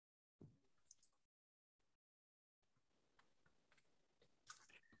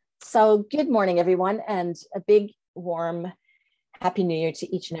So good morning, everyone, and a big, warm, happy New Year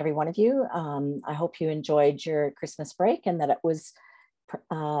to each and every one of you. I hope you enjoyed your Christmas break and that it was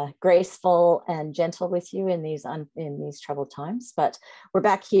graceful and gentle with you in these troubled times. But we're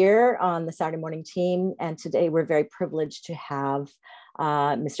back here on the Saturday morning team, and today we're very privileged to have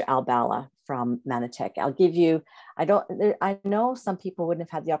Mr. Bala from Mannatech. I'll give you, I know some people wouldn't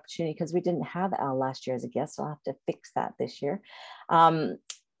have had the opportunity because we didn't have Al last year as a guest, so I'll have to fix that this year.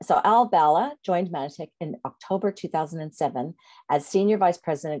 So Bala joined Mannatech in October 2007 as Senior Vice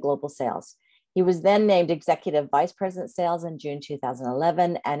President of Global Sales. He was then named Executive Vice President Sales in June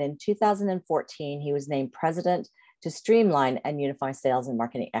 2011, and in 2014, he was named President to streamline and unify sales and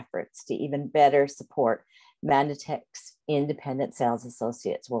marketing efforts to even better support Mannatech's independent sales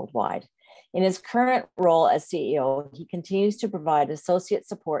associates worldwide. In his current role as CEO, he continues to provide associate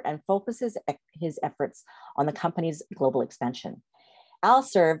support and focuses his efforts on the company's global expansion. Al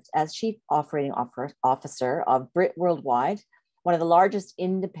served as Chief Operating Officer of Brit Worldwide, one of the largest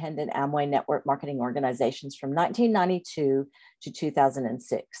independent Amway network marketing organizations from 1992 to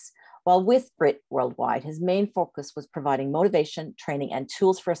 2006. While with Brit Worldwide, his main focus was providing motivation, training, and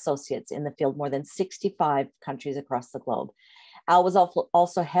tools for associates in the field more than 65 countries across the globe. Al was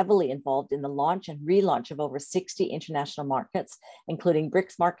also heavily involved in the launch and relaunch of over 60 international markets, including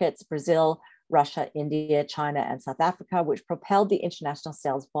BRICS markets, Brazil, Russia, India, China, and South Africa, which propelled the international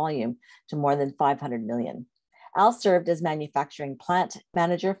sales volume to more than 500 million. Al served as manufacturing plant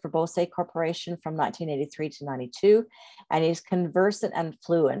manager for Bose Corporation from 1983 to 92, and he's conversant and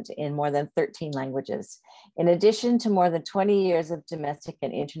fluent in more than 13 languages. In addition to more than 20 years of domestic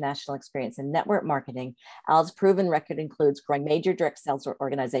and international experience in network marketing, Al's proven record includes growing major direct sales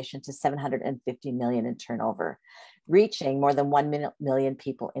organization to 750 million in turnover, reaching more than 1 million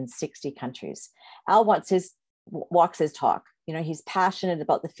people in 60 countries. Al walks his talk. You know, he's passionate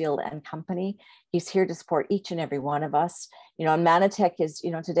about the field and company. He's here to support each and every one of us. You know, and Mannatech is,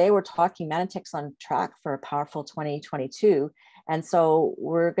 today we're talking, Mannatech's on track for a powerful 2022. And so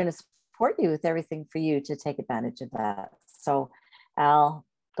we're going to support you with everything for you to take advantage of that. So Al,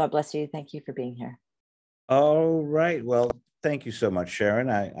 God bless you. Thank you for being here. All right. Well, thank you so much,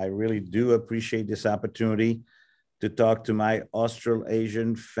 Sharon. I really do appreciate this opportunity to talk to my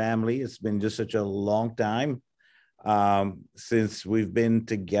Australasian family. It's been just such a long time since we've been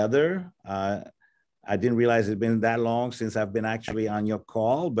together. I didn't realize it'd been that long since I've been actually on your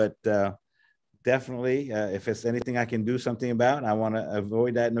call, but definitely, if it's anything I can do something about, I want to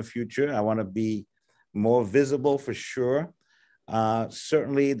avoid that in the future. I want to be more visible for sure.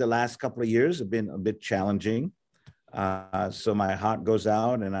 Certainly the last couple of years have been a bit challenging. So my heart goes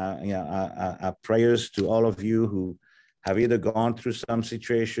out, and our prayers to all of you who have either gone through some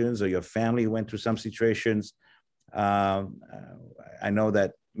situations or your family went through some situations. I know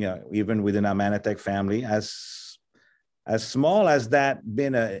that, even within our Mannatech family, as small as that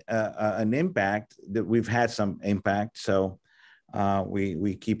been an impact, that we've had some impact. So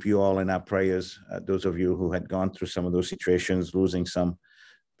we keep you all in our prayers, those of you who had gone through some of those situations, losing some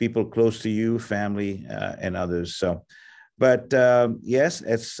people close to you, family, and others. So, but yes,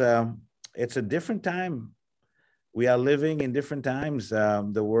 it's a different time. We are living in different times.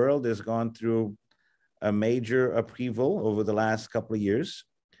 The world has gone through a major upheaval over the last couple of years.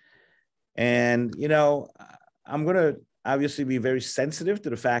 And, I'm going to obviously be very sensitive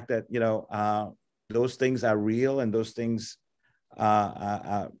to the fact that, those things are real, and those things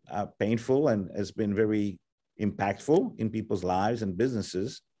are painful, and has been very impactful in people's lives and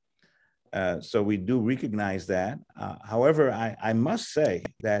businesses. So we do recognize that. However, I must say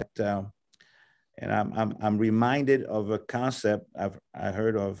that, and I'm reminded of a concept I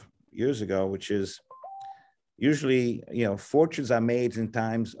heard of years ago, which is usually, fortunes are made in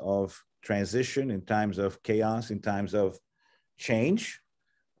times of transition, in times of chaos, in times of change,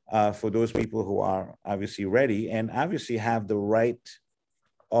 for those people who are obviously ready and obviously have the right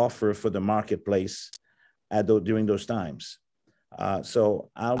offer for the marketplace during those times. So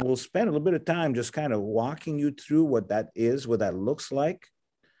I will spend a little bit of time just kind of walking you through what that is, what that looks like.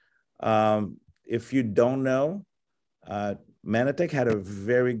 If you don't know, Mannatech had a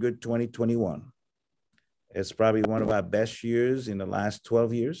very good 2021. It's probably one of our best years in the last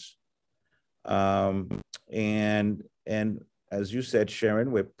 12 years. And as you said,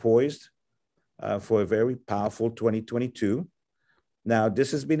 Sharon, we're poised for a very powerful 2022. Now,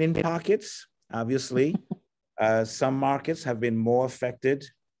 this has been in pockets, obviously. Some markets have been more affected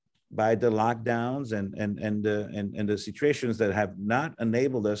by the lockdowns and the situations that have not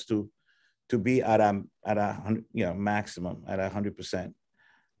enabled us to be at a maximum, at 100%.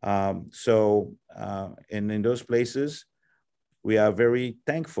 So in those places, we are very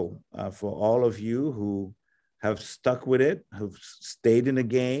thankful for all of you who have stuck with it, who've stayed in the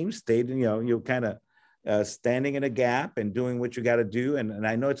game, stayed in, you're kind of standing in a gap and doing what you got to do. And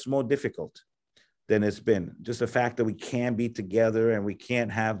I know it's more difficult than it's been. Just the fact that we can't be together and we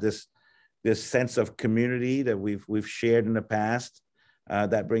can't have this sense of community that we've shared in the past.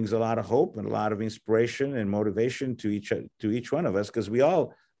 That brings a lot of hope and a lot of inspiration and motivation to each one of us, because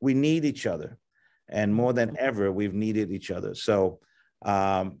we need each other, and more than ever we've needed each other. So,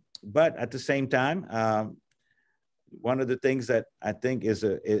 but at the same time, one of the things that I think is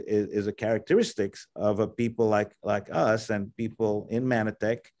a characteristics of a people like us and people in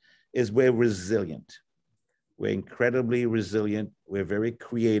Mannatech is we're resilient. We're incredibly resilient. We're very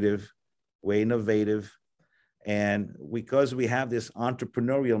creative. We're innovative. And because we have this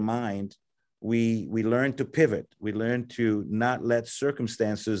entrepreneurial mind, we learn to pivot. We learn to not let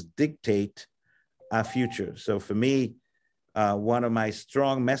circumstances dictate our future. So for me, one of my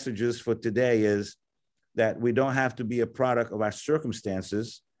strong messages for today is that we don't have to be a product of our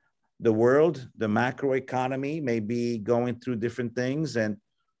circumstances. The world, the macroeconomy may be going through different things,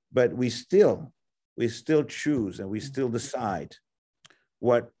 but we still choose and we still decide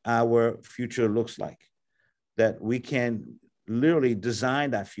what our future looks like, that we can literally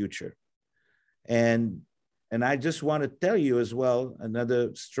design that future. And I just want to tell you as well,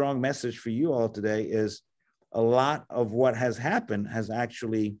 another strong message for you all today is a lot of what has happened has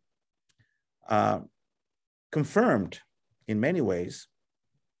actually confirmed in many ways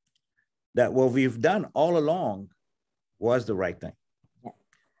that what we've done all along was the right thing. Yeah.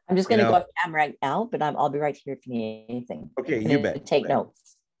 I'm just going to go off camera right now, but I'll be right here if you need anything. Okay, you bet. Take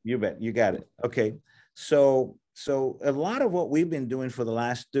notes. You bet. You got it. Okay. So a lot of what we've been doing for the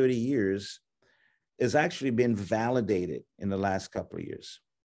last 30 years has actually been validated in the last couple of years.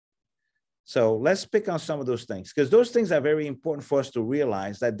 So let's pick on some of those things, because those things are very important for us to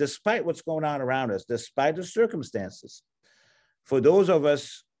realize that despite what's going on around us, despite the circumstances, for those of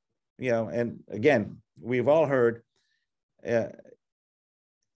us, and again, we've all heard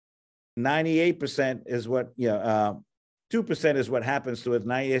 98% is what, 2% is what happens to us.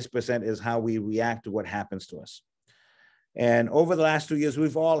 98% is how we react to what happens to us. And over the last 2 years,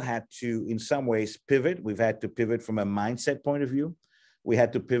 we've all had to, in some ways, pivot. We've had to pivot from a mindset point of view. We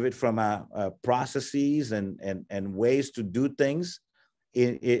had to pivot from processes and ways to do things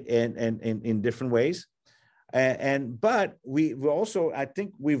in different ways. But we also, I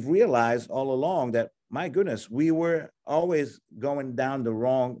think we've realized all along that, my goodness, we were always going down the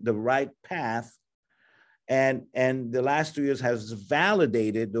right path. And the last 2 years has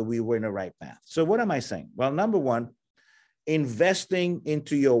validated that we were in the right path. So what am I saying? Well, number one, investing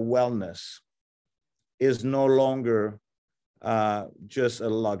into your wellness is no longer just a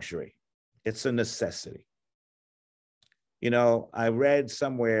luxury. It's a necessity. I read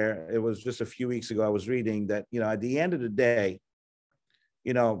somewhere, it was just a few weeks ago, I was reading that, at the end of the day,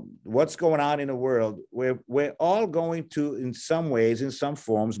 what's going on in the world, we're all going to, in some ways, in some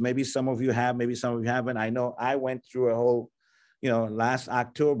forms, maybe some of you have, maybe some of you haven't. I know I went through a whole, last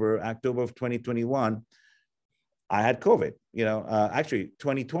October of 2021, I had COVID, actually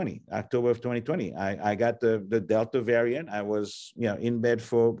 2020, October of 2020, I got the Delta variant. I was, in bed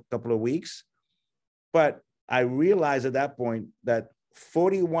for a couple of weeks, but I realized at that point that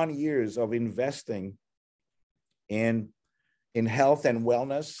 41 years of investing in health and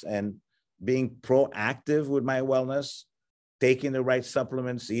wellness and being proactive with my wellness, taking the right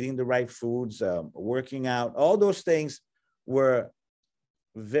supplements, eating the right foods, working out, all those things were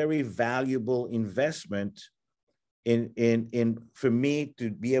very valuable investment in for me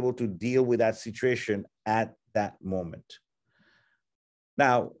to be able to deal with that situation at that moment.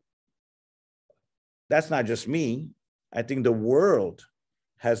 Now, that's not just me. I think the world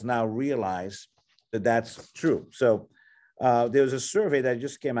has now realized that that's true. So there was a survey that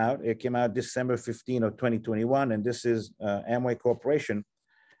just came out. It came out December 15 of 2021, and this is Amway Corporation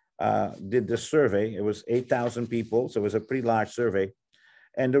did the survey. It was 8,000 people, so it was a pretty large survey.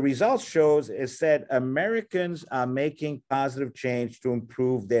 And the results shows, it said Americans are making positive change to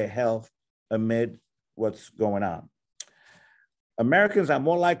improve their health amid what's going on. Americans are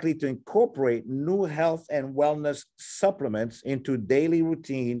more likely to incorporate new health and wellness supplements into daily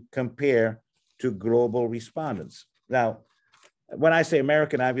routine compared to global respondents. Now, when I say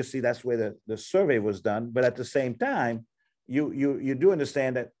American, obviously that's where the survey was done, but at the same time, you do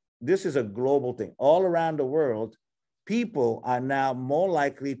understand that this is a global thing. All around the world, people are now more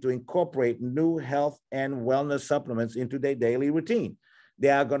likely to incorporate new health and wellness supplements into their daily routine. They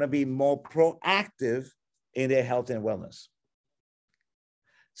are going to be more proactive in their health and wellness.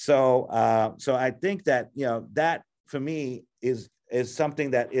 So I think that, that for me is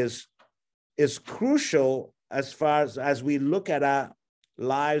something that is crucial as far as we look at our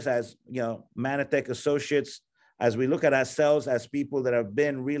lives as, Mannatech associates, as we look at ourselves as people that have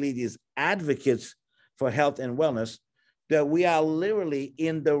been really these advocates for health and wellness, that we are literally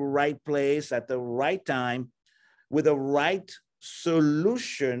in the right place at the right time with the right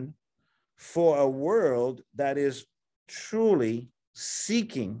solution for a world that is truly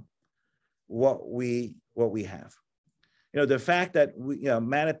seeking what we have. The fact that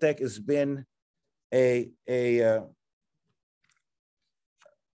Mannatech has been a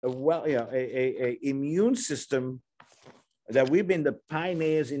immune system, that we've been the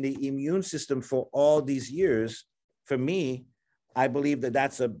pioneers in the immune system for all these years. For me, I believe that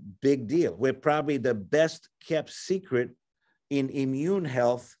that's a big deal. We're probably the best kept secret in immune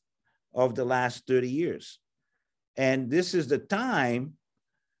health of the last 30 years. And this is the time,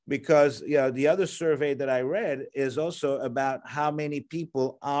 because the other survey that I read is also about how many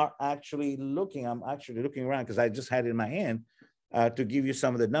people are actually looking. I'm actually looking around because I just had it in my hand to give you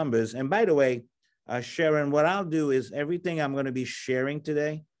some of the numbers. And by the way, Sharon, what I'll do is everything I'm going to be sharing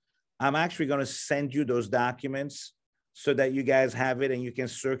today, I'm actually going to send you those documents so that you guys have it and you can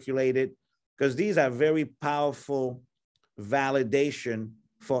circulate it, because these are very powerful validation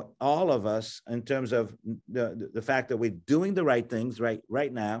for all of us in terms of the fact that we're doing the right things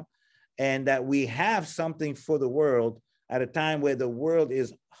right now, and that we have something for the world at a time where the world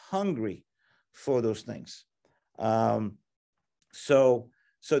is hungry for those things. So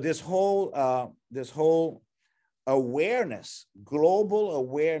this whole awareness, global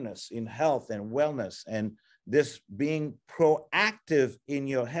awareness in health and wellness, and this being proactive in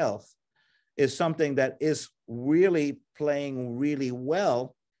your health is something that is really playing really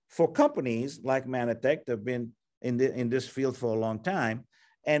well for companies like Mannatech that have been in this field for a long time.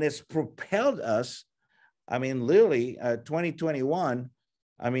 And it's propelled us. I mean, literally 2021,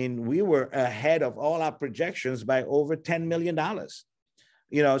 I mean, we were ahead of all our projections by over $10 million.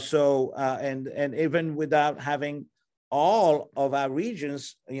 So and even without having all of our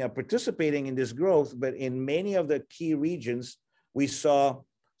regions participating in this growth, but in many of the key regions, we saw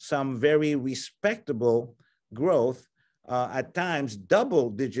some very respectable growth, at times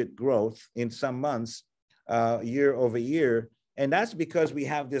double-digit growth in some months, year over year. And that's because we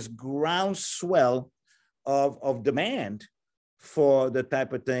have this groundswell of demand for the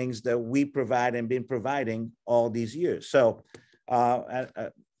type of things that we provide and been providing all these years. So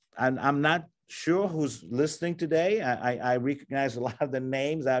I'm not sure who's listening today. I recognize a lot of the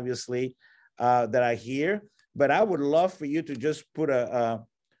names, obviously, that I hear, but I would love for you to just put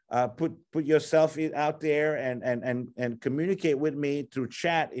put yourself out there and communicate with me through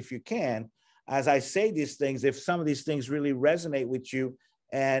chat if you can, as I say these things, if some of these things really resonate with you.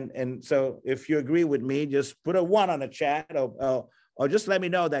 And so if you agree with me, just put a 1 on the chat, or just let me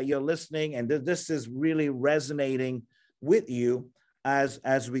know that you're listening and this is really resonating with you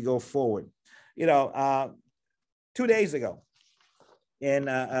as we go forward. 2 days ago, in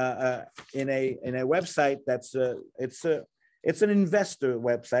a website that's it's an investor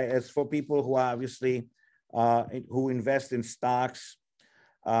website. It's for people who are obviously who invest in stocks.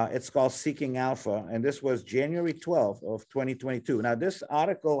 It's called Seeking Alpha, and this was January 12th of 2022. Now, this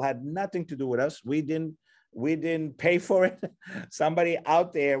article had nothing to do with us. We didn't pay for it. Somebody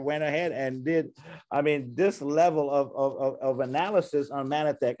out there went ahead and did, this level of analysis on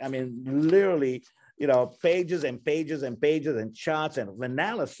Mannatech. Literally, pages and pages and pages and charts and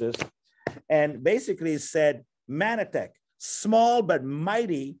analysis, and basically said Mannatech, small but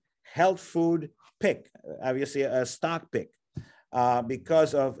mighty health food pick, obviously a stock pick.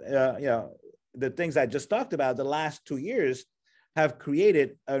 Because of the things I just talked about, the last 2 years have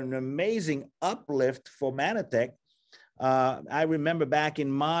created an amazing uplift for Mannatech. I remember back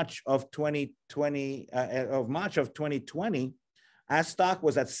in March of 2020, our stock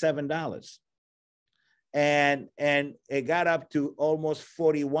was at $7, and it got up to almost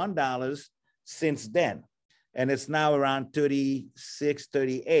 $41 since then, and it's now around 36,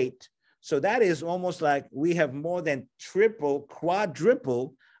 38. So that is almost like we have more than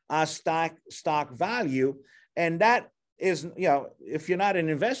quadruple our stock value. And that is, if you're not an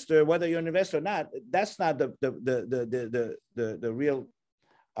investor, whether you're an investor or not, that's not the real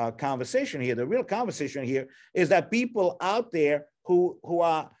conversation here. The real conversation here is that people out there who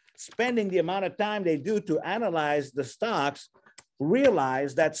are spending the amount of time they do to analyze the stocks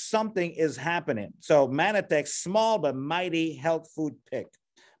realize that something is happening. So Mannatech, small but mighty health food pick.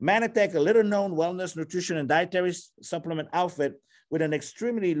 Mannatech, a little-known wellness, nutrition, and dietary supplement outfit with an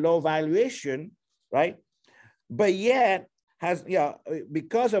extremely low valuation, right? But yet has,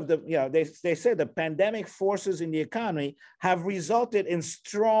 because of the, they say the pandemic forces in the economy have resulted in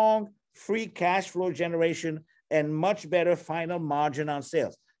strong free cash flow generation and much better final margin on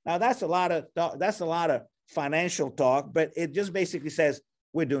sales. Now that's a lot of financial talk, but it just basically says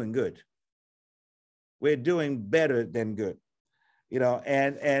we're doing good. We're doing better than good,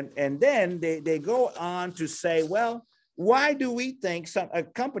 and then they go on to say, well, why do we think a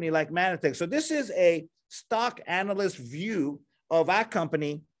company like Mannatech? So this is a stock analyst view of our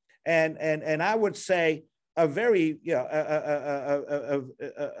company, and I would say a very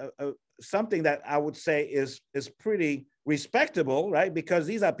something that I would say is pretty respectable, right? Because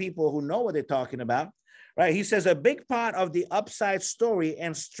these are people who know what they're talking about, right? He says a big part of the upside story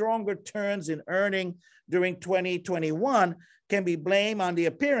and stronger turns in earning during 2021 can be blamed on the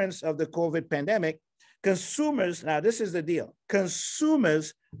appearance of the COVID pandemic. Consumers, now this is the deal,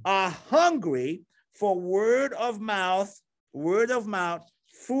 consumers are hungry for word of mouth,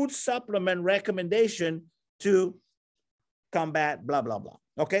 food supplement recommendation to combat blah, blah, blah,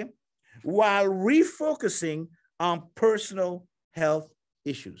 okay? While refocusing on personal health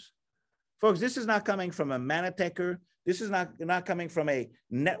issues. Folks, this is not coming from a Mannatecher. This is not coming from a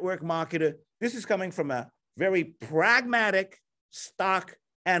network marketer. This is coming from a very pragmatic stock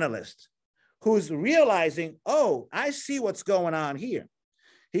analyst who's realizing, oh, I see what's going on here.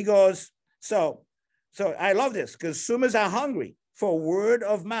 He goes, so I love this. Consumers are hungry for word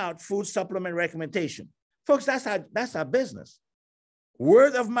of mouth food supplement recommendation. Folks, that's our business.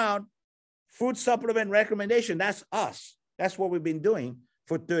 Word of mouth food supplement recommendation, that's us. That's what we've been doing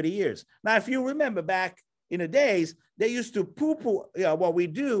for 30 years. Now, if you remember back in the days, they used to poo-poo what we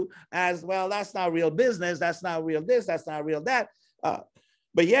do as, well, that's not real business. That's not real this. That's not real that.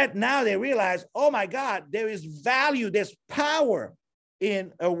 But yet now they realize, oh my God, there is value, there's power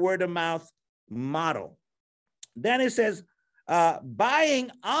in a word of mouth model. Then it says,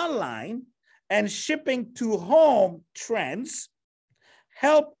 buying online and shipping to home trends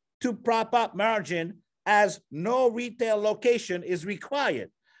help to prop up margin as no retail location is required.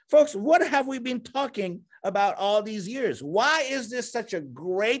 Folks, what have we been talking about all these years? Why is this such a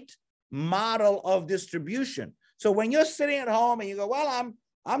great model of distribution? So when you're sitting at home and you go, well,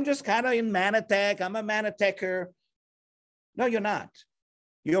 I'm just kind of in Mannatech, I'm a Mannatecher. No, you're not.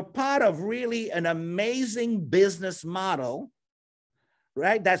 You're part of really an amazing business model,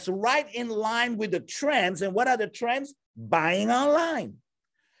 right? That's right in line with the trends. And what are the trends? Buying online,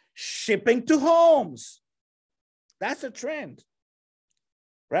 shipping to homes. That's a trend,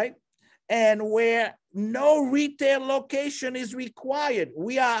 right? And where no retail location is required,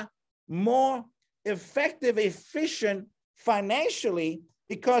 we are more effective, efficient financially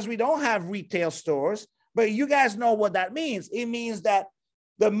because we don't have retail stores. But you guys know what that means. It means that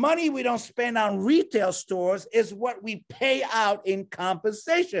the money we don't spend on retail stores is what we pay out in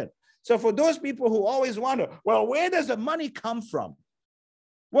compensation. So for those people who always wonder, well, where does the money come from?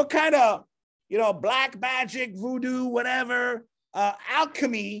 What kind of, black magic, voodoo, whatever,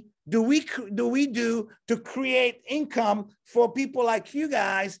 alchemy do we do to create income for people like you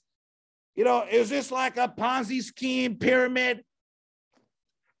guys? Is this like a Ponzi scheme, pyramid?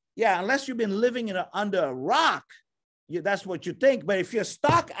 Yeah, unless you've been living under a rock, that's what you think. But if you're a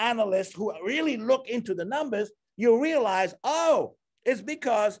stock analyst who really look into the numbers, you realize, oh, it's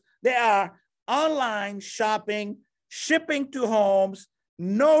because they are online shopping, shipping to homes,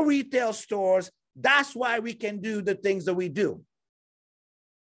 no retail stores. That's why we can do the things that we do.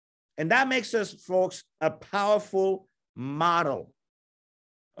 And that makes us, folks, a powerful model,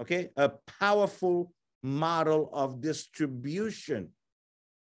 okay? A powerful model of distribution.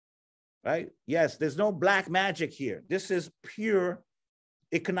 Right? Yes, there's no black magic here. This is pure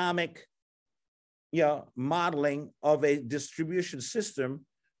economic, modeling of a distribution system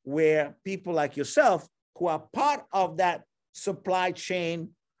where people like yourself who are part of that supply chain,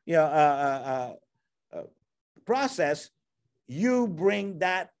 process, you bring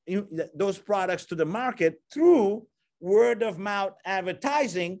those products to the market through word of mouth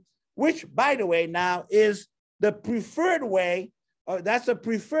advertising, which, by the way, now is the preferred way. That's a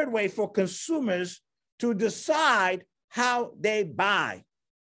preferred way for consumers to decide how they buy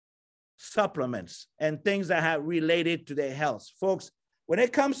supplements and things that have related to their health. Folks, when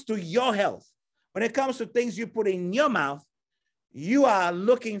it comes to your health, when it comes to things you put in your mouth, you are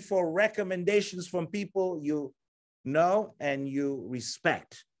looking for recommendations from people you know and you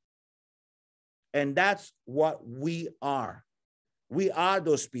respect. And that's what we are. We are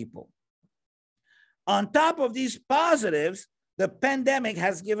those people. On top of these positives, the pandemic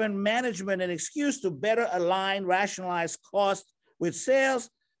has given management an excuse to better align, rationalize costs with sales.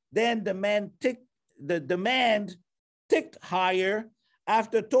 Then the demand ticked higher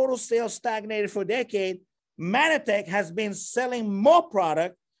after total sales stagnated for a decade. Mannatech has been selling more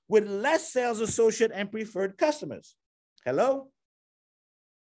product with less sales associate and preferred customers. Hello?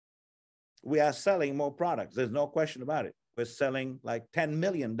 We are selling more products. There's no question about it. We're selling like $10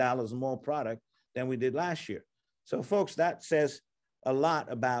 million more product than we did last year. So folks, that says a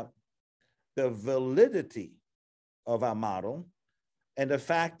lot about the validity of our model and the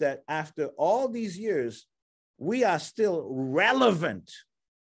fact that after all these years, we are still relevant.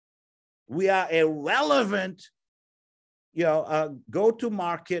 We are a relevant,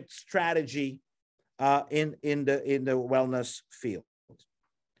 go-to-market strategy in the wellness field.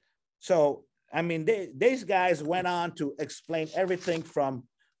 So, I mean, these guys went on to explain everything from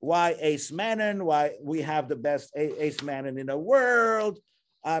why Ace Mannon, why we have the best Ace Mannon in the world.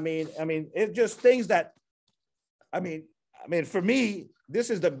 I mean, it's just things that, I mean, for me, this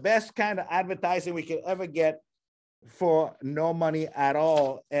is the best kind of advertising we could ever get for no money at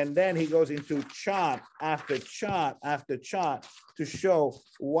all. And then he goes into chart after chart after chart to show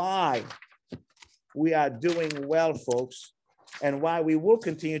why we are doing well, folks, and why we will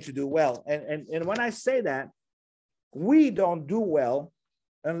continue to do well. And when I say that, we don't do well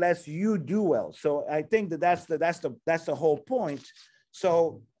unless you do well. So I think that's the whole point.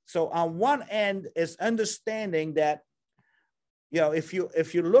 So on one end is understanding that, if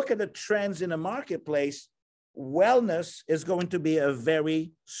you look at the trends in the marketplace, wellness is going to be a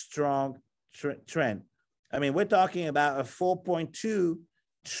very strong trend. I mean, we're talking about a $4.2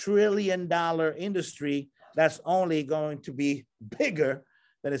 trillion industry that's only going to be bigger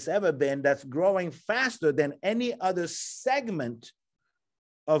than it's ever been, that's growing faster than any other segment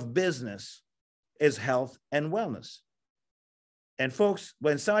of business is health and wellness. And folks,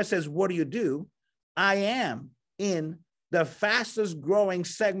 when somebody says, what do you do? I am in the fastest growing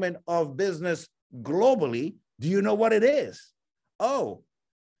segment of business globally. Do you know what it is? Oh,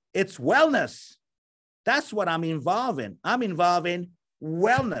 it's wellness. That's what I'm involved in. I'm involved in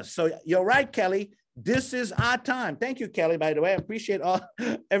wellness. So you're right, Kelly. This is our time. Thank you, Kelly, by the way. I appreciate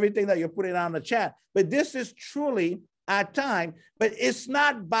everything that you're putting on the chat. But this is truly our time. But it's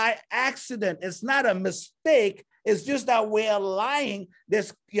not by accident. It's not a mistake. It's just that we're aligning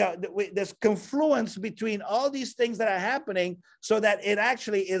this confluence between all these things that are happening so that it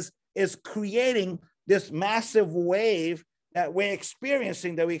actually is creating this massive wave that we experienced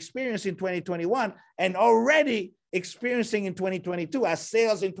in 2021 and already experiencing in 2022. Our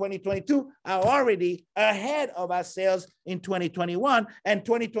sales in 2022 are already ahead of our sales in 2021. And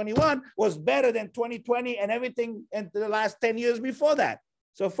 2021 was better than 2020 and everything in the last 10 years before that.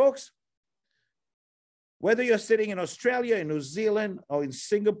 So folks, whether you're sitting in Australia, in New Zealand, or in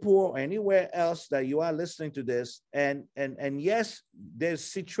Singapore, or anywhere else that you are listening to this, and yes, there's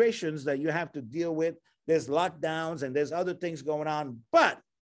situations that you have to deal with, there's lockdowns and there's other things going on, but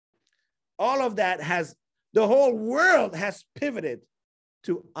all of that the whole world has pivoted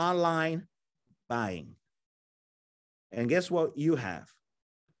to online buying. And guess what you have?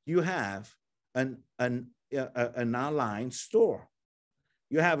 You have an online store.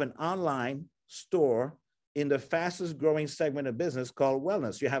 You have an online store in the fastest growing segment of business called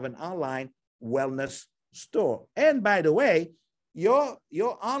wellness. You have an online wellness store. And by the way, your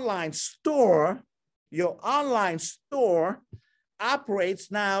online store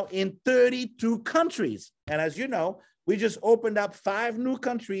operates now in 32 countries. And as you know, we just opened up 5 new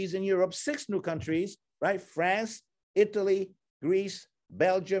countries in Europe, 6 new countries, right? France, Italy, Greece,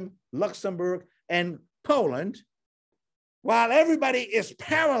 Belgium, Luxembourg, and Poland. While everybody is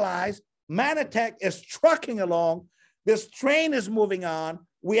paralyzed, Mannatech is trucking along. This train is moving on.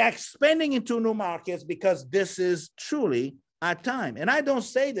 We are expanding into new markets because this is truly our time. And I don't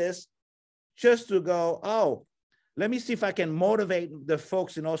say this just to go, oh, let me see if I can motivate the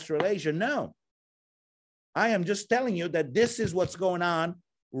folks in Australasia. No, I am just telling you that this is what's going on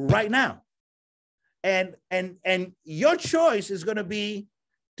right now. And your choice is going to be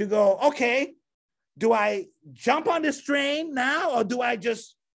to go, okay, do I jump on this train now or do I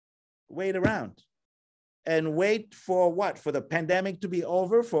just wait around and wait for what? For the pandemic to be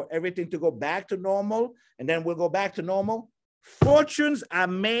over, for everything to go back to normal, and then we'll go back to normal? Fortunes are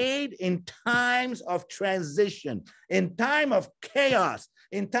made in times of transition, in time of chaos,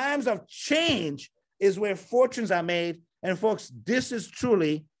 in times of change is where fortunes are made. And folks, this is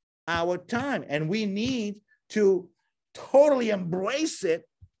truly our time. And we need to totally embrace it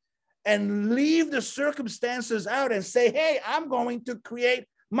and leave the circumstances out and say, hey, I'm going to create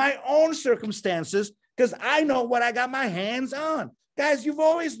my own circumstances because I know what I got my hands on. Guys, you've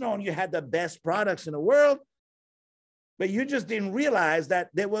always known you had the best products in the world, but you just didn't realize that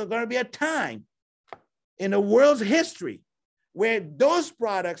there was going to be a time in the world's history where those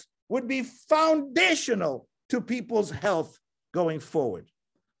products would be foundational to people's health going forward.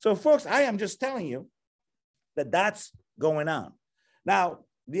 So folks, I am just telling you that that's going on. Now,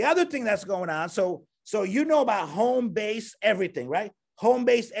 the other thing that's going on, so you know about home-based everything, right?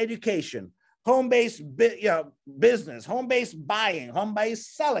 Home-based education, home-based business, home-based buying,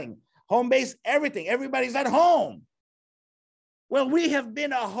 home-based selling, home-based everything. Everybody's at home. Well, we have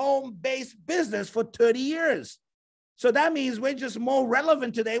been a home-based business for 30 years. So that means we're just more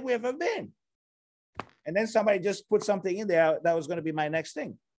relevant today than we ever been. And then somebody just put something in there that was going to be my next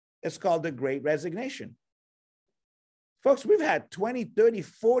thing. It's called the Great Resignation. Folks, we've had 20, 30,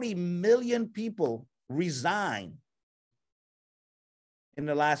 40 million people resign in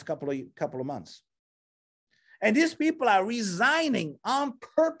the last couple of months. And these people are resigning on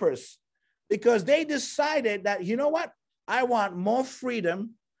purpose because they decided that, you know what? I want more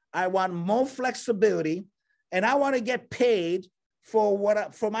freedom. I want more flexibility. And I want to get paid for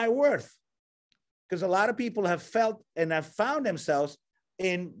my worth. Because a lot of people have felt and have found themselves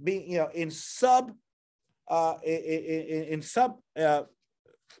in being, in sub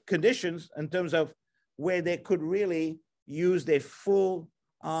conditions in terms of where they could really use their full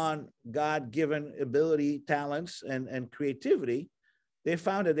on God-given ability, talents, and creativity. They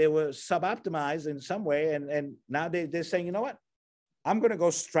found that they were sub-optimized in some way. And now they're saying, you know what? I'm going to go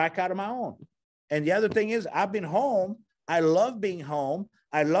strike out on my own. And the other thing is, I've been home. I love being home.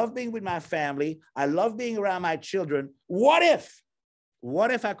 I love being with my family. I love being around my children. What if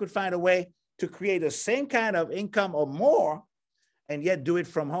I could find a way to create the same kind of income or more and yet do it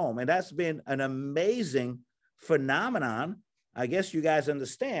from home? And that's been an amazing phenomenon. I guess you guys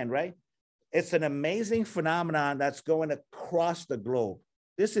understand, right? It's an amazing phenomenon that's going across the globe.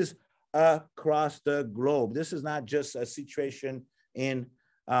 This is across the globe. This is not just a situation in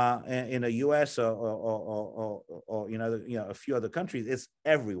the U.S. or a few other countries. It's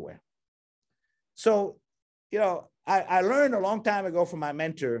everywhere. So, I learned a long time ago from my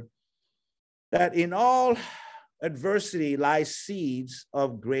mentor that in all adversity lies seeds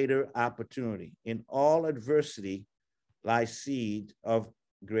of greater opportunity. In all adversity lies seed of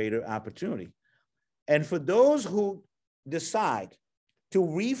greater opportunity. And for those who decide to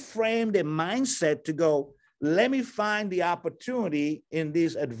reframe their mindset to go, let me find the opportunity in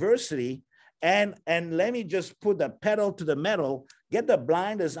this adversity and let me just put the pedal to the metal, get the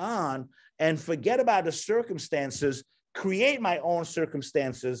blinders on and forget about the circumstances, create my own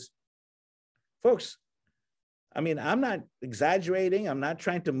circumstances. Folks, I mean, I'm not exaggerating. I'm not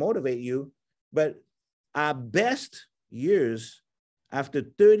trying to motivate you, but our best years, after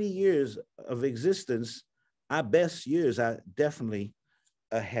 30 years of existence, our best years are definitely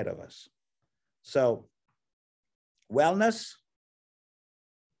ahead of us. So wellness,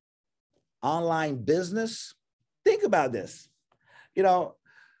 online business, think about this.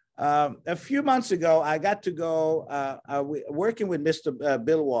 A few months ago, I got to go, working with Mr.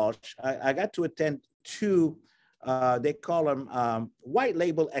 Bill Walsh, I got to attend two, they call them White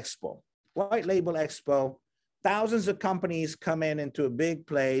Label Expo. White Label Expo, thousands of companies come into a big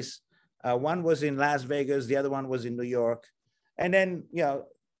place. One was in Las Vegas, the other one was in New York. And then,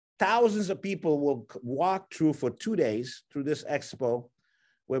 thousands of people will walk through for 2 days through this expo.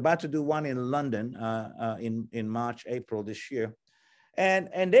 We're about to do one in London in March, April this year.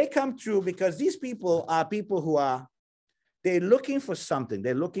 And they come through because these people are people who they're looking for something.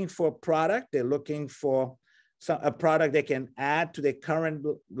 They're looking for a product. They're looking for a product they can add to their current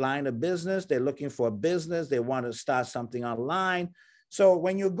line of business. They're looking for a business. They want to start something online. So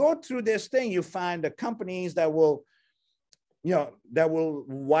when you go through this thing, you find the companies that will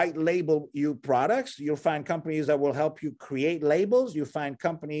white label you products. You'll find companies that will help you create labels. You find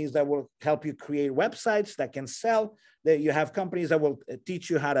companies that will help you create websites that can sell. That you have companies that will teach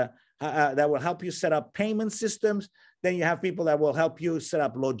you how to, that will help you set up payment systems. Then you have people that will help you set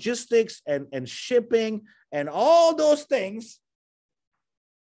up logistics and shipping and all those things.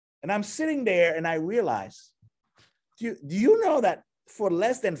 And I'm sitting there and I realize, do you know that for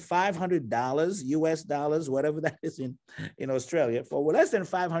less than $500 US dollars, whatever that is in Australia, for less than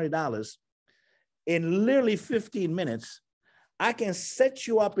 $500, in literally 15 minutes, I can set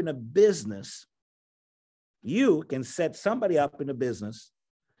you up in a business. You can set somebody up in a business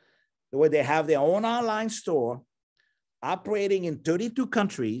where they have their own online store operating in 32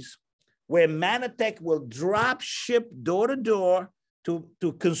 countries, where Mannatech will drop ship door to door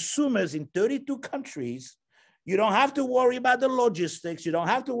to consumers in 32 countries. You don't have to worry about the logistics. You don't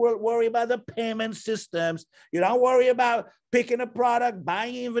have to worry about the payment systems. You don't worry about picking a product,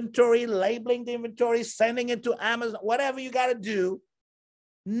 buying inventory, labeling the inventory, sending it to Amazon, whatever you got to do.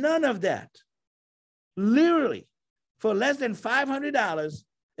 None of that. literally, for less than $500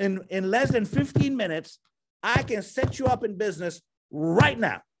 in less than 15 minutes, I can set you up in business right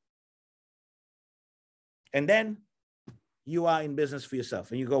now. And then you are in business for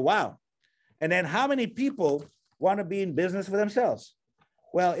yourself. And you go, wow. And then how many people want to be in business for themselves?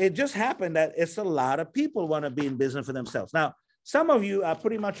 Well, it just happened that it's a lot of people want to be in business for themselves. Now, some of you are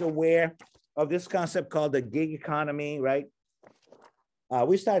pretty much aware of this concept called the gig economy, right?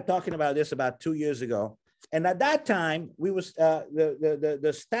 We started talking about this about 2 years ago. And at that time, we was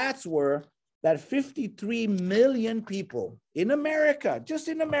the stats were that 53 million people in America, just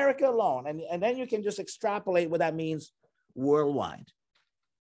in America alone, and then you can just extrapolate what that means worldwide,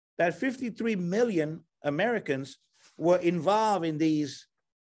 that 53 million Americans were involved in these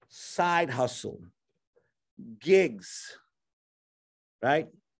side hustle, gigs, right?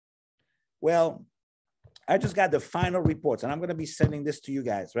 Well, I just got the final reports, and I'm going to be sending this to you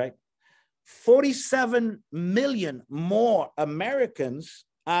guys, right? 47 million more Americans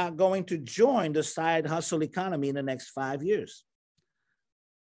are going to join the side hustle economy in the next 5 years.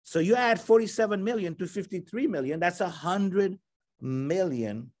 So you add 47 million to 53 million, that's 100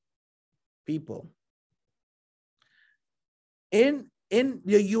 million people. In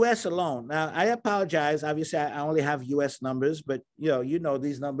the US alone, now I apologize, obviously I only have US numbers, but you know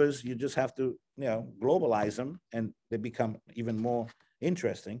these numbers, you just have to globalize them and they become even more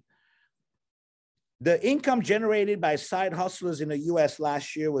interesting. The income generated by side hustlers in the US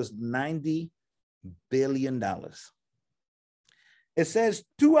last year was $90 billion. It says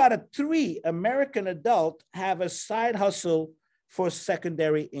 2 out of 3 American adults have a side hustle for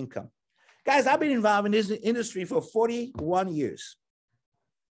secondary income. Guys, I've been involved in this industry for 41 years.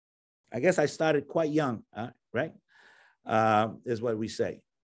 I guess I started quite young, right? Is what we say.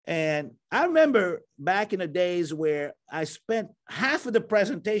 And I remember back in the days where I spent half of the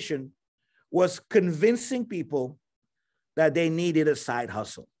presentation was convincing people that they needed a side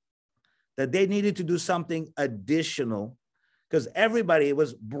hustle, that they needed to do something additional, because everybody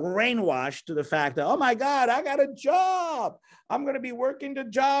was brainwashed to the fact that, oh my God, I got a job. I'm going to be working the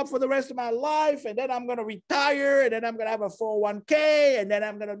job for the rest of my life. And then I'm going to retire. And then I'm going to have a 401k. And then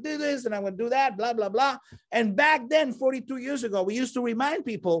I'm going to do this and I'm going to do that, blah, blah, blah. And back then, 42 years ago, we used to remind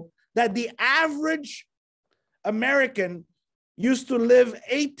people that the average American used to live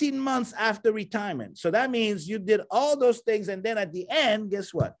 18 months after retirement. So that means you did all those things. And then at the end,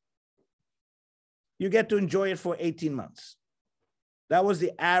 guess what? You get to enjoy it for 18 months. That was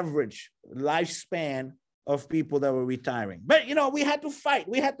the average lifespan of people that were retiring. But, we had to fight.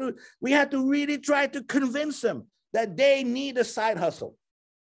 We had to really try to convince them that they need a side hustle.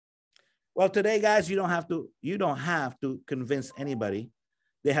 Well, today, guys, you don't have to convince anybody.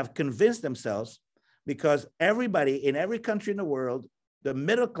 They have convinced themselves, because everybody in every country in the world, the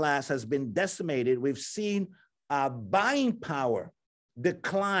middle class has been decimated. We've seen our buying power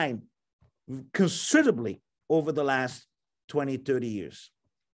decline considerably over the last 20, 30 years.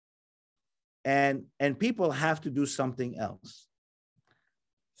 And people have to do something else.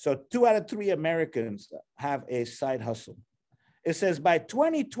 So 2 out of 3 Americans have a side hustle. It says by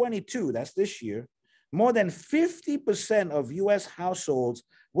 2022, that's this year, more than 50% of US households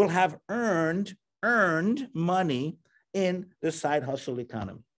will have earned money in the side hustle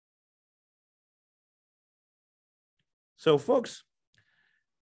economy. So folks,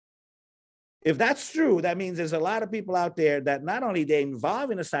 if that's true, that means there's a lot of people out there that not only they're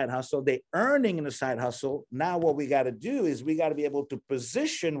involved in a side hustle, they're earning in a side hustle. Now what we got to do is we got to be able to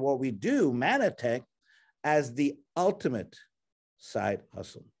position what we do, Mannatech, as the ultimate side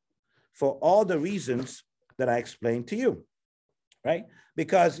hustle for all the reasons that I explained to you, right?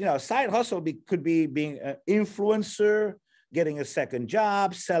 Because, side hustle could be being an influencer, getting a second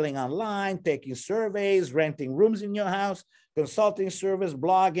job, selling online, taking surveys, renting rooms in your house, consulting service,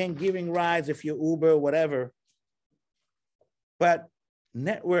 blogging, giving rides if you're Uber, whatever. But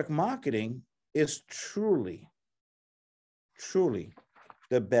network marketing is truly, truly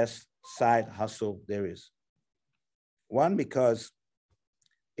the best side hustle there is. One, because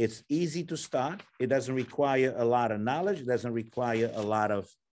it's easy to start. It doesn't require a lot of knowledge. It doesn't require a lot of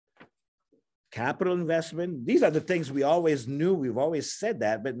capital investment. These are the things we always knew. We've always said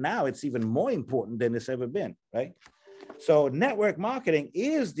that, but now it's even more important than it's ever been, right? So network marketing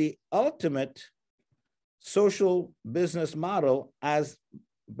is the ultimate social business model as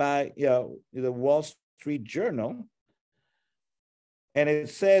by the Wall Street Journal. And it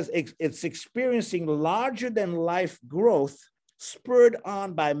says it's experiencing larger than life growth spurred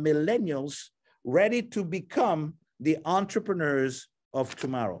on by millennials ready to become the entrepreneurs of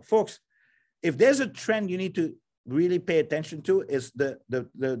tomorrow. Folks, if there's a trend you need to really pay attention to, is the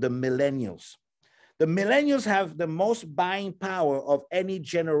millennials. The millennials have the most buying power of any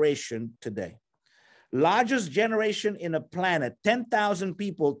generation today. Largest generation in the planet, 10,000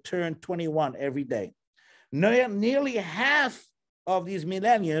 people turn 21 every day. Nearly half of these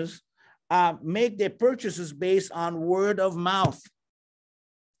millennials make their purchases based on word of mouth.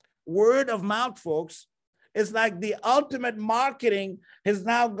 Word of mouth, folks. It's like the ultimate marketing has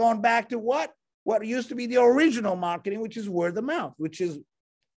now gone back to what used to be the original marketing, which is word of mouth, which is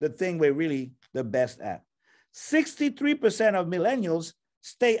the thing we're really the best at. 63% of millennials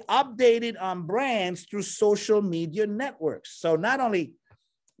stay updated on brands through social media networks. So not only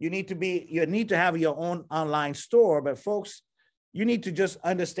you need to have your own online store, but folks, you need to just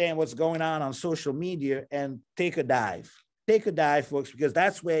understand what's going on social media and take a dive. Take a dive, folks, because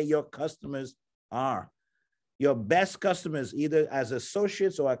that's where your customers are. Your best customers, either as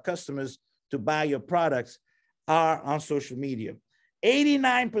associates or customers to buy your products, are on social media.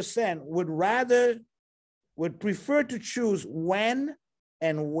 89% would prefer to choose when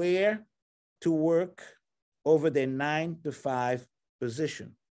and where to work over their 9-to-5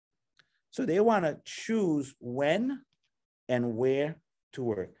 position. So they want to choose when and where to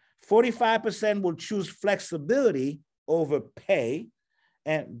work. 45% will choose flexibility over pay.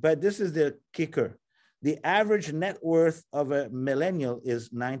 But this is the kicker. The average net worth of a millennial is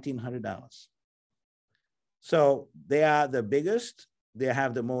 $1,900. So they are the biggest. They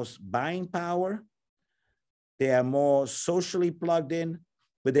have the most buying power. They are more socially plugged in,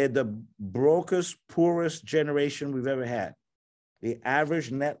 but they're the brokest, poorest generation we've ever had. The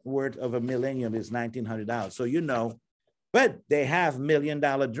average net worth of a millennial is $1,900. So but they have $1 million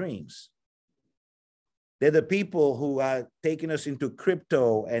dreams. They're the people who are taking us into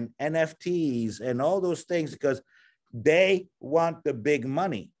crypto and NFTs and all those things because they want the big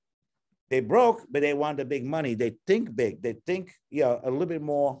money. They broke, but they want the big money. They think big. They think a little bit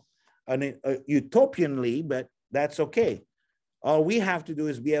more utopianly, but that's okay. All we have to do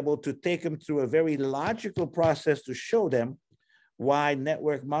is be able to take them through a very logical process to show them why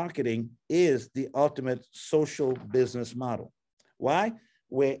network marketing is the ultimate social business model. Why?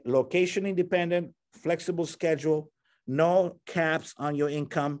 We're location independent, flexible schedule, no caps on your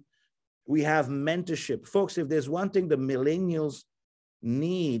income. We have mentorship. Folks, if there's one thing the millennials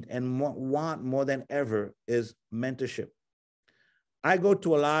need and want more than ever is mentorship. I go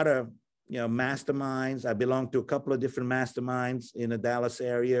to a lot of masterminds. I belong to a couple of different masterminds in the Dallas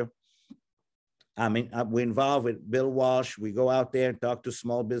area. We're involved with Bill Walsh. We go out there and talk to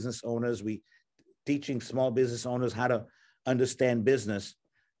small business owners. We teaching small business owners how to understand business.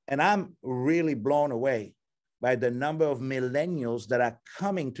 And I'm really blown away by the number of millennials that are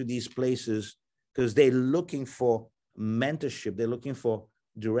coming to these places because they're looking for mentorship. They're looking for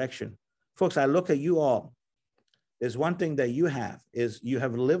direction. Folks, I look at you all. There's one thing that you have is you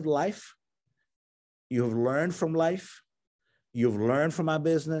have lived life. You have learned from life. You've learned from our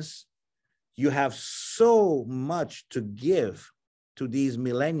business. You have so much to give to these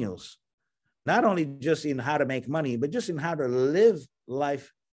millennials, not only just in how to make money, but just in how to live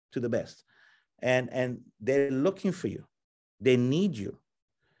life to the best. And they're looking for you. They need you.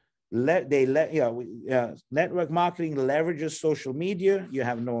 Network marketing leverages social media. You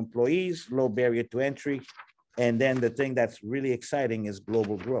have no employees, low barrier to entry. And then the thing that's really exciting is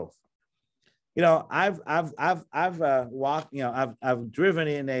global growth. I've walked, I've driven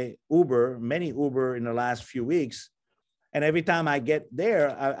in many Uber in the last few weeks. And every time I get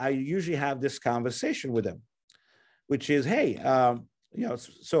there, I usually have this conversation with them, which is, hey,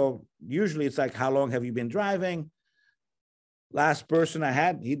 so usually it's like, how long have you been driving? Last person I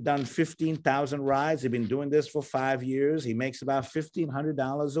had, he'd done 15,000 rides. He'd been doing this for 5 years. He makes about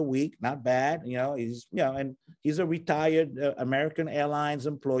 $1,500 a week. Not bad. And he's a retired American Airlines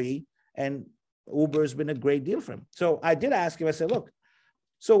employee, and Uber has been a great deal for him. So I did ask him, I said, look,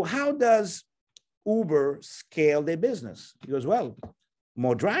 so how does Uber scale their business? He goes, well,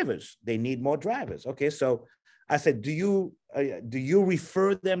 more drivers. They need more drivers. Okay. So I said, do you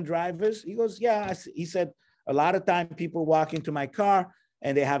refer them drivers? He goes, yeah. He said, a lot of time people walk into my car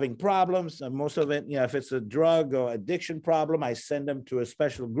and they're having problems. And most of it, if it's a drug or addiction problem, I send them to a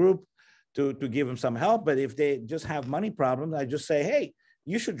special group to give them some help. But if they just have money problems, I just say, hey,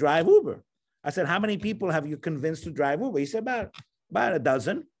 you should drive Uber. I said, how many people have you convinced to drive Uber? He said, about a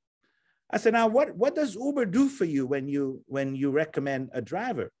dozen. I said, now what does Uber do for you when you recommend a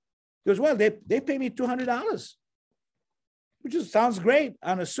driver? He goes, well, they pay me $200, which sounds great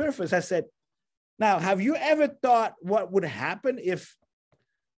on the surface. I said, now, have you ever thought what would happen if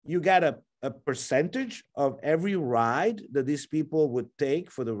you got a percentage of every ride that these people would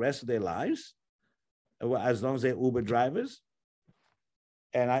take for the rest of their lives, as long as they're Uber drivers?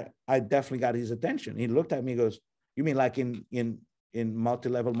 And I definitely got his attention. He looked at me and goes, you mean like in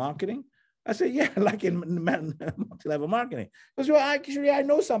multi-level marketing? I said, yeah, like in multi-level marketing. Because, well, actually, I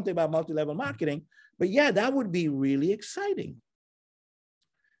know something about multi-level marketing, but yeah, that would be really exciting.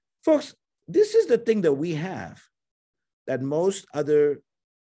 Folks, this is the thing that we have that most other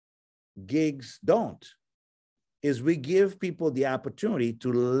gigs don't, is we give people the opportunity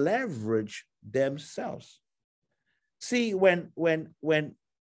to leverage themselves. See, when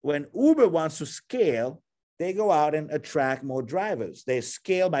Uber wants to scale, they go out and attract more drivers. They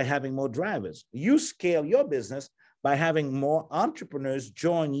scale by having more drivers. You scale your business by having more entrepreneurs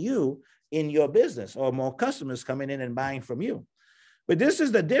join you in your business, or more customers coming in and buying from you. But this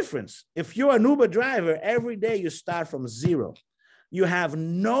is the difference. If you're an Uber driver, every day you start from zero. You have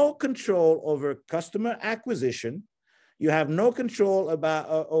no control over customer acquisition. You have no control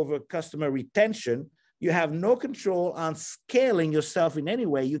over customer retention. You have no control on scaling yourself in any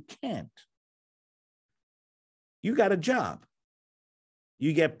way. You can't. You got a job.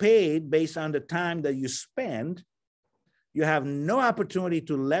 You get paid based on the time that you spend. You have no opportunity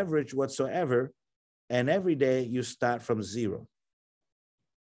to leverage whatsoever. And every day you start from zero.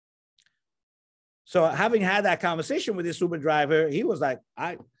 So having had that conversation with this Uber driver, he was like,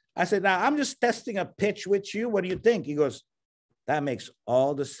 I said, now I'm just testing a pitch with you. What do you think? He goes, that makes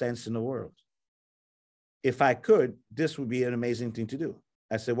all the sense in the world. If I could, this would be an amazing thing to do.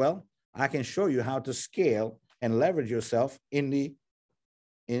 I said, well, I can show you how to scale and leverage yourself in the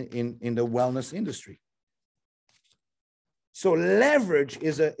wellness industry. So leverage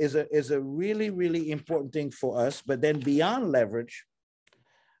is a really, really important thing for us. But then beyond leverage,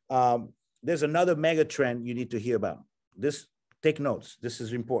 there's another mega trend you need to hear about. This, take notes. This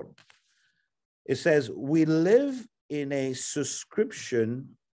is important. It says we live in a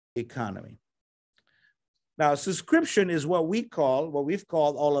subscription economy. Now, subscription is what we've called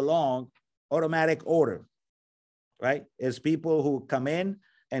all along automatic order, right? It's people who come in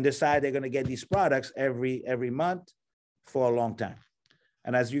and decide they're going to get these products every month for a long time.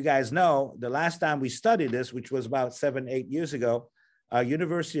 And as you guys know, the last time we studied this, which was about 7-8 years ago,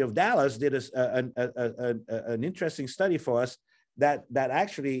 University of Dallas did an interesting study for us that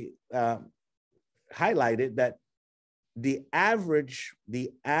actually highlighted that the average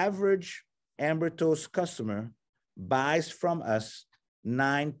Amber Toast customer buys from us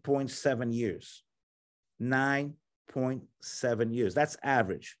 9.7 years. 9.7 years. That's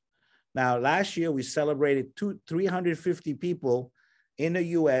average. Now, last year we celebrated 350 people in the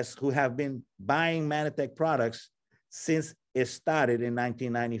US who have been buying Mannatech products since it started in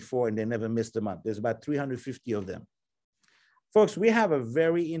 1994, and they never missed a month. There's about 350 of them. Folks, we have a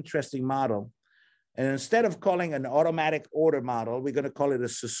very interesting model. And instead of calling an automatic order model, we're going to call it a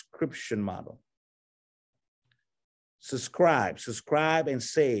subscription model. Subscribe and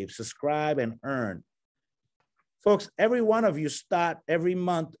save, subscribe and earn. Folks, every one of you start every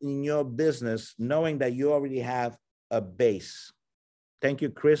month in your business knowing that you already have a base. Thank you,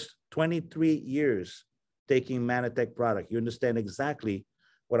 Chris. 23 years taking Mannatech product. You understand exactly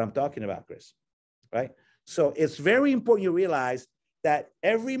what I'm talking about, Chris, right? So it's very important you realize that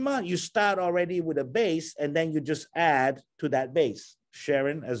every month you start already with a base and then you just add to that base.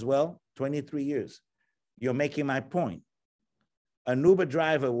 Sharon as well, 23 years. You're making my point. An Uber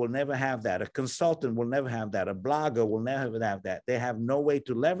driver will never have that. A consultant will never have that. A blogger will never have that. They have no way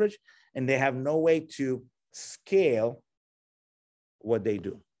to leverage and they have no way to scale what they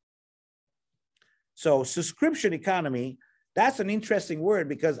do. So subscription economy, that's an interesting word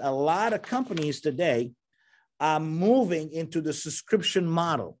because a lot of companies today are moving into the subscription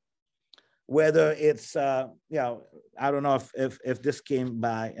model, whether it's, I don't know if this came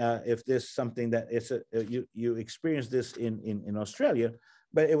by, if there's something that it's you experienced this in Australia,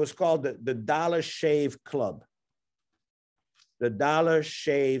 but it was called the Dollar Shave Club. The Dollar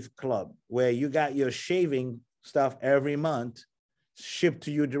Shave Club, where you got your shaving stuff every month shipped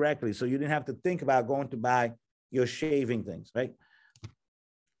to you directly. So you didn't have to think about going to buy your shaving things, right?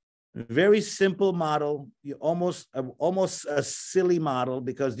 Very simple model, almost a silly model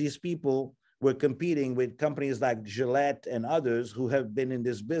because these people were competing with companies like Gillette and others who have been in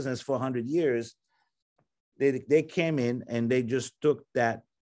this business for 100 years. They came in and they just took that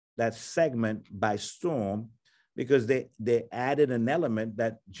segment by storm because they added an element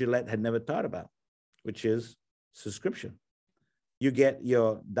that Gillette had never thought about, which is subscription. You get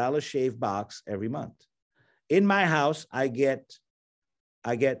your Dollar Shave box every month. In my house, I get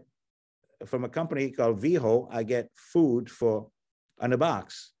from a company called Viho, I get food in a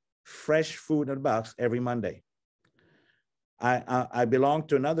box, fresh food in a box every Monday. I belong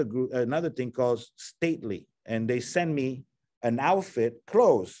to another group, another thing called Stately, and they send me an outfit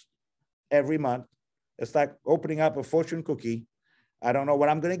close every month. It's like opening up a fortune cookie. I don't know what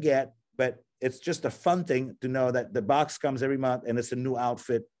I'm going to get, but it's just a fun thing to know that the box comes every month and it's a new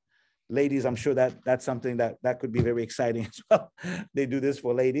outfit. Ladies, I'm sure that's something that could be very exciting as well. They do this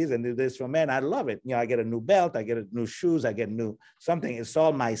for ladies and do this for men. I love it. You know, I get a new belt, I get a new shoes, I get new something. It's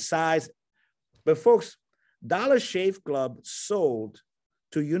all my size. But folks, Dollar Shave Club sold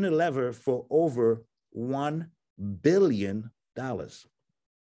to Unilever for over $1 billion,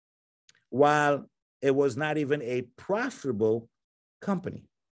 while it was not even a profitable company.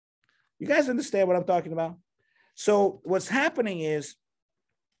 You guys understand what I'm talking about? So what's happening is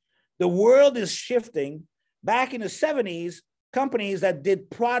the world is shifting. Back in the 70s, companies that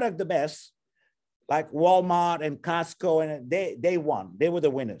did product the best, like Walmart and Costco, and they won. They were the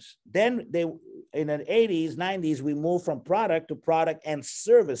winners. Then in the 80s, 90s, we moved from product to product and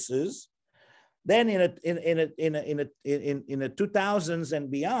services. Then in the 2000s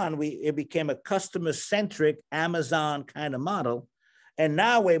and beyond, it became a customer-centric Amazon kind of model. And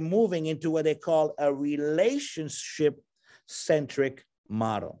now we're moving into what they call a relationship-centric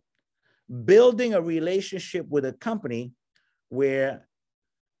model. Building a relationship with a company where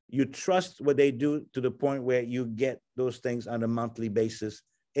you trust what they do to the point where you get those things on a monthly basis.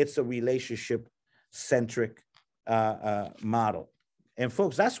 It's a relationship-centric model. And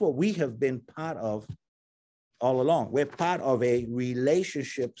folks, that's what we have been part of all along. We're part of a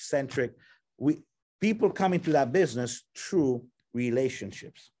relationship-centric, people come into that business through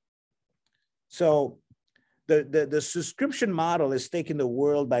relationships. So the subscription model is taking the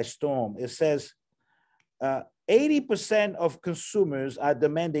world by storm. It says 80% of consumers are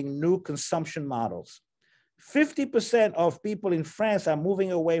demanding new consumption models. 50% of people in France are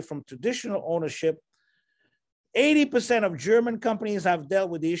moving away from traditional ownership. 80% of German companies have dealt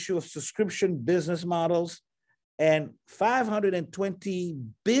with the issue of subscription business models, and $520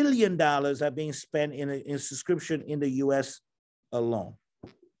 billion are being spent in subscription in the US alone,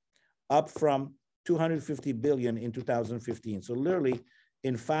 up from $250 billion in 2015. So literally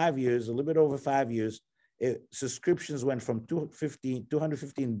in 5 years, a little bit over 5 years, subscriptions went from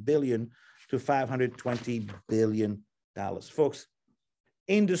 215 billion to $520 billion. Folks,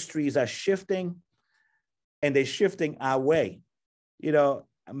 industries are shifting, and they're shifting our way. You know,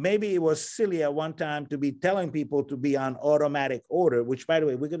 maybe it was silly at one time to be telling people to be on automatic order, which, by the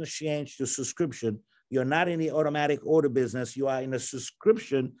way, we're going to change to subscription. You're not in the automatic order business. You are in a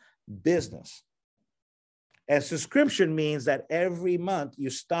subscription business. And subscription means that every month you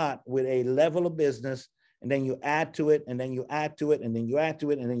start with a level of business, and then you add to it, and then you add to it, and then you add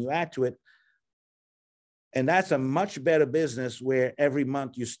to it, and then you add to it. And that's a much better business where every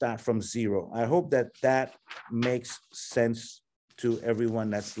month you start from zero. I hope that that makes sense to everyone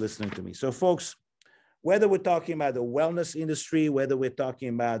that's listening to me. So folks, whether we're talking about the wellness industry, whether we're talking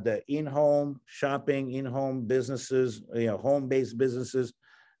about the in-home shopping, in-home businesses, you know, home-based businesses,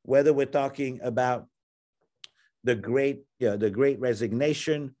 whether we're talking about the great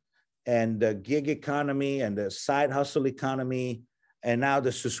resignation and the gig economy and the side hustle economy, and now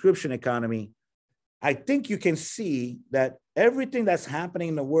the subscription economy, I think you can see that everything that's happening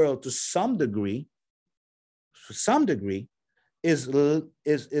in the world to some degree, is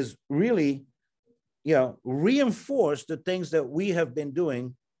really, you know, reinforce the things that we have been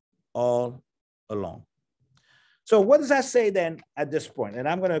doing all along. So what does that say then at this point? And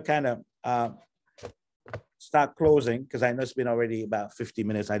I'm going to kind of start closing, because I know it's been already about 50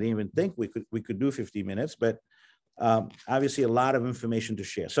 minutes. I didn't even think we could do 50 minutes, but obviously a lot of information to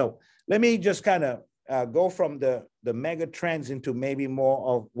share. So let me just kind of go from the mega trends into maybe more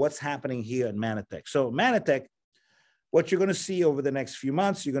of what's happening here at Mannatech. So Mannatech, what you're going to see over the next few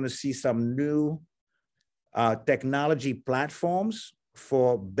months, you're going to see some new technology platforms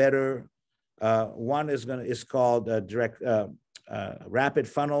for better. One is called Rapid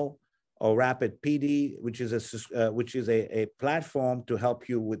Funnel or Rapid PD, which is a platform to help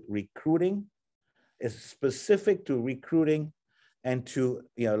you with recruiting. It's specific to recruiting and to,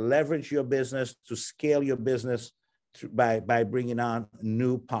 you know, leverage your business, to scale your business by bringing on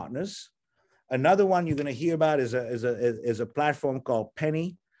new partners. Another one you're going to hear about is a platform called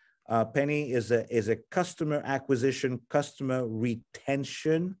Penny. Penny is a customer acquisition, customer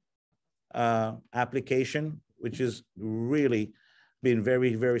retention application, which has really been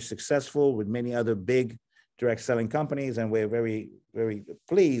very, very successful with many other big direct selling companies, and we're very, very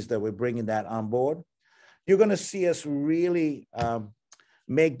pleased that we're bringing that on board. You're going to see us really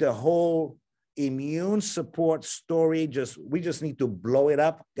make the whole immune support story we just need to blow it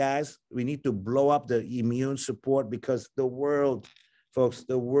up, guys. We need to blow up the immune support, because the world, folks,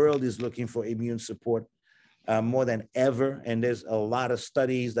 the world is looking for immune support. more than ever. And there's a lot of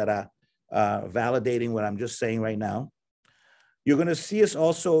studies that are validating what I'm just saying right now. You're going to see us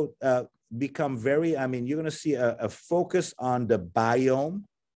also become very, I mean, you're going to see a focus on the biome,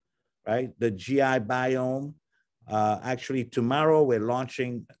 right? The GI biome. Actually, tomorrow we're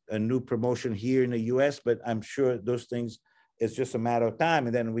launching a new promotion here in the US, but I'm sure those things, it's just a matter of time,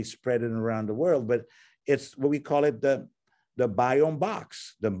 and then we spread it around the world. But it's what we call it, the biome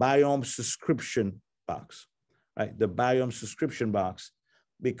box, the biome subscription box, right? The biome subscription box,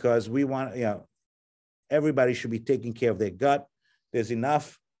 because we want, you know, everybody should be taking care of their gut. There's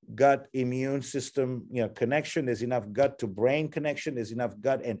enough gut immune system, you know, connection. There's enough gut to brain connection. There's enough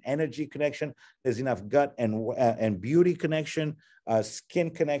gut and energy connection. There's enough gut and beauty connection, skin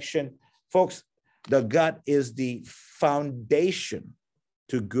connection. Folks, the gut is the foundation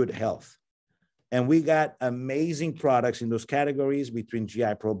to good health. And we got amazing products in those categories between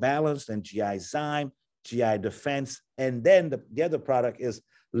GI Pro Balance and GI Zyme, GI Defense. And then the other product is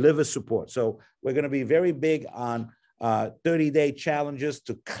liver support. So we're going to be very big on 30-day challenges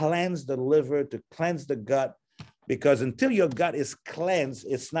to cleanse the liver, to cleanse the gut, because until your gut is cleansed,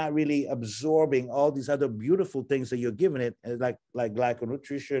 it's not really absorbing all these other beautiful things that you're giving it, like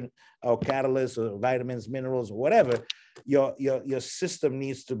glyconutrition or catalysts or vitamins, minerals, or whatever. Your system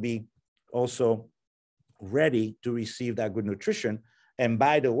needs to be also ready to receive that good nutrition. And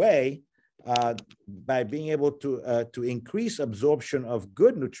by the way, by being able to increase absorption of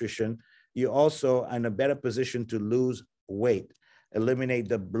good nutrition, you also are in a better position to lose weight, eliminate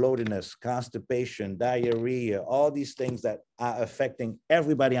the bloatedness, constipation, diarrhea, all these things that are affecting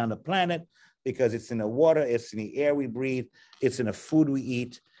everybody on the planet, because it's in the water, it's in the air we breathe, it's in the food we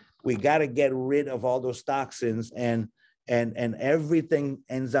eat. We got to get rid of all those toxins, and everything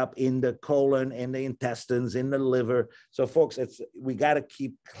ends up in the colon, in the intestines, in the liver. So folks, we got to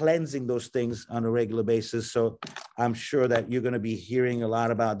keep cleansing those things on a regular basis. So I'm sure that you're going to be hearing a lot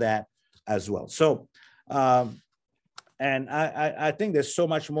about that as well. So, and I think there's so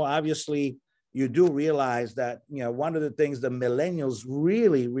much more. Obviously, you do realize that, you know, one of the things the millennials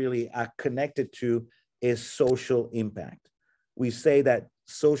really, really are connected to is social impact. We say that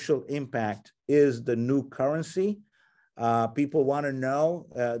social impact is the new currency. People want to know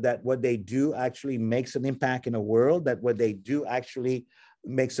that what they do actually makes an impact in the world, that what they do actually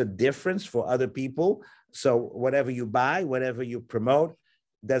makes a difference for other people. So whatever you buy, whatever you promote,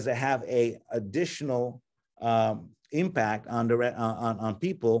 does it have a additional impact on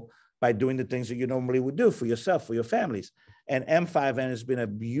people by doing the things that you normally would do for yourself, for your families? And M5N has been a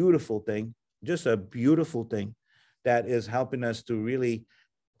beautiful thing, just a beautiful thing that is helping us to really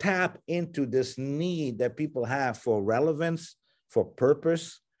tap into this need that people have for relevance, for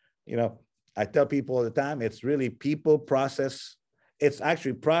purpose. You know, I tell people all the time, it's really people, process. It's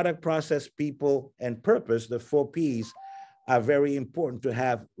actually product, process, people, and purpose. The 4 Ps are very important to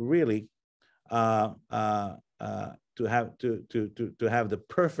have really to have the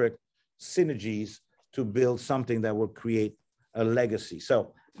perfect synergies to build something that will create a legacy.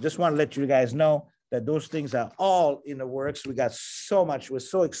 So just want to let you guys know that those things are all in the works. We got so much. We're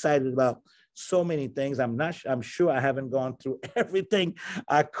so excited about so many things. I'm sure I haven't gone through everything.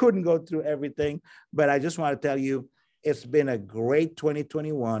 I couldn't go through everything, but I just want to tell you, it's been a great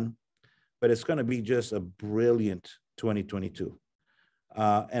 2021, but it's going to be just a brilliant 2022.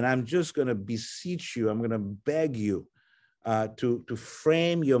 And I'm just going to beseech you, I'm going to beg you to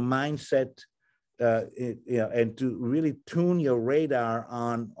frame your mindset, and to really tune your radar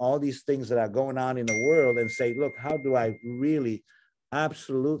on all these things that are going on in the world and say, look, how do I really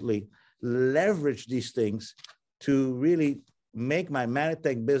absolutely leverage these things to really make my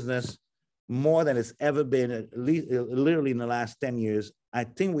Mannatech business more than it's ever been, at least literally in the last 10 years. I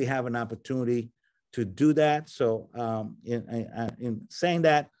think we have an opportunity to do that. So in saying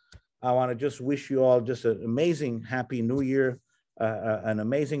that, I want to just wish you all just an amazing Happy New Year, an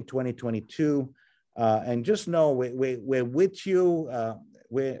amazing 2022. And just know we're with you.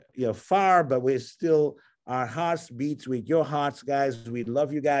 You're far, but we're still, our hearts beats with your hearts, guys. We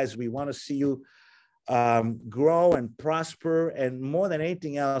love you guys. We want to see you grow and prosper, and more than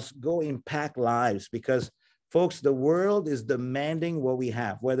anything else, go impact lives, because folks, the world is demanding what we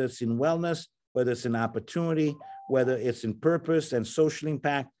have, whether it's in wellness, whether it's in opportunity, whether it's in purpose and social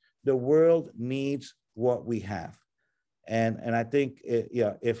impact. The world needs what we have. And I think,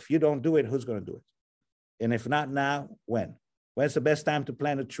 if you don't do it, who's going to do it? And if not now, when? When's the best time to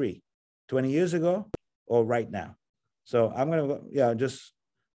plant a tree? 20 years ago or right now? So I'm going to just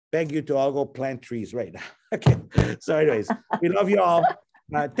beg you to all go plant trees right now. Okay. So anyways, we love you all.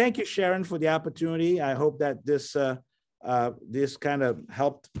 Thank you, Sharon, for the opportunity. I hope that this kind of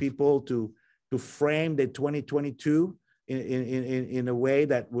helped people to to frame the 2022 in a way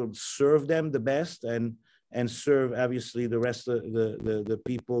that will serve them the best and serve obviously the rest of the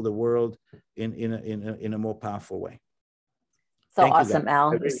people, the world in a more powerful way. So thank awesome,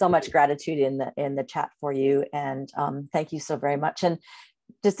 Al. There's so much gratitude in the chat for you, and thank you so very much. And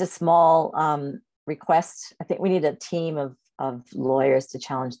just a small request. I think we need a team of lawyers to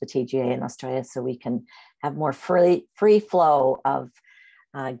challenge the TGA in Australia so we can have more free flow of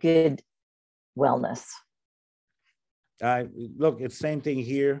good wellness. Look, it's the same thing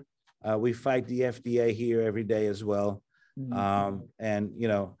here. We fight the FDA here every day as well. Mm-hmm. And, you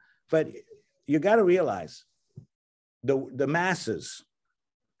know, but you got to realize the masses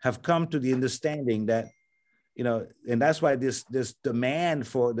have come to the understanding that, you know, and that's why this demand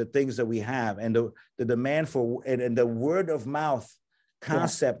for the things that we have and the demand for and the word of mouth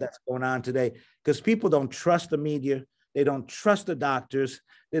concept that's going on today, because people don't trust the media. They don't trust the doctors.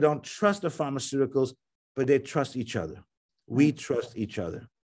 They don't trust the pharmaceuticals, but they trust each other. We trust each other.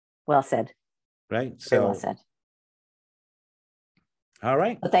 Well said. Right? Very well said. All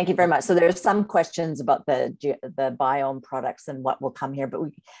right. Well, thank you very much. So there are some questions about the biome products and what will come here, but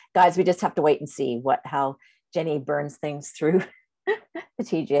guys, we just have to wait and see how Jenny burns things through the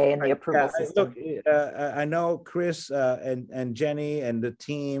TGA and the approval system. Look, I know Chris and Jenny and the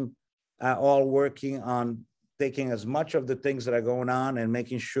team are all working on taking as much of the things that are going on and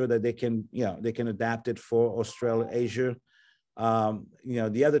making sure that they can adapt it for Australia, Asia. You know,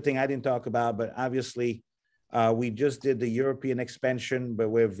 the other thing I didn't talk about, but obviously we just did the European expansion, but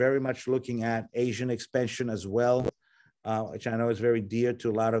we're very much looking at Asian expansion as well, which I know is very dear to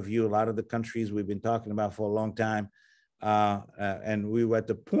a lot of you, a lot of the countries we've been talking about for a long time. And we were at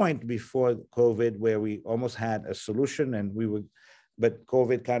the point before COVID where we almost had a solution, and but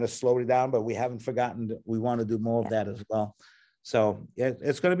COVID kind of slowed it down, but we haven't forgotten that we want to do more of that as well. So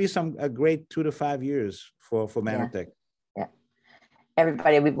it's going to be a great 2 to 5 years for Mannatech. Yeah.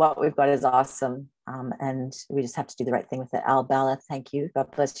 Everybody, what we've got is awesome. And we just have to do the right thing with it. Al, Bala, thank you.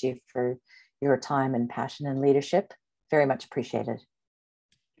 God bless you for your time and passion and leadership. Very much appreciated.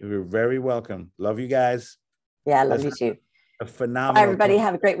 You're very welcome. Love you guys. Yeah, I love you too. A phenomenal. Bye, everybody.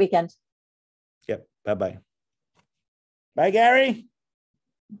 Have a great weekend. Yep. Bye-bye. Bye, Gary.